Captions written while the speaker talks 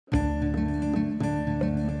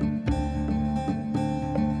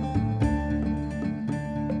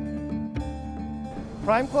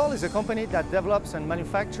Primequal is a company that develops and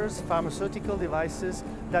manufactures pharmaceutical devices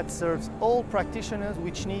that serves all practitioners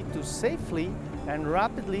which need to safely and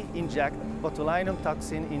rapidly inject botulinum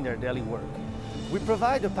toxin in their daily work. We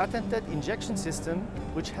provide a patented injection system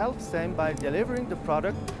which helps them by delivering the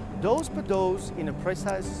product dose per dose in a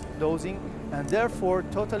precise dosing and therefore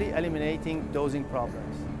totally eliminating dosing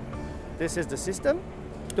problems. This is the system,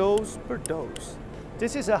 dose per dose.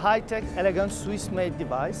 This is a high-tech, elegant, Swiss-made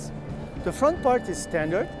device. The front part is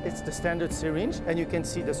standard, it's the standard syringe, and you can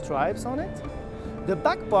see the stripes on it. The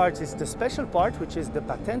back part is the special part, which is the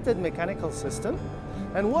patented mechanical system.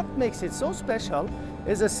 And what makes it so special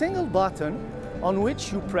is a single button on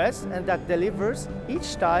which you press and that delivers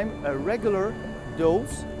each time a regular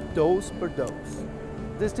dose per dose.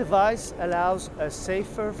 This device allows a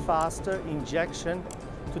safer, faster injection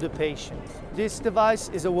to the patient. This device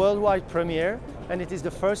is a worldwide premiere, and it is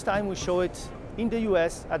the first time we show it in the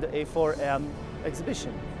US at the A4M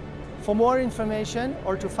exhibition. For more information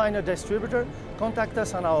or to find a distributor, contact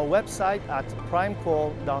us on our website at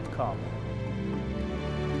primequal.com.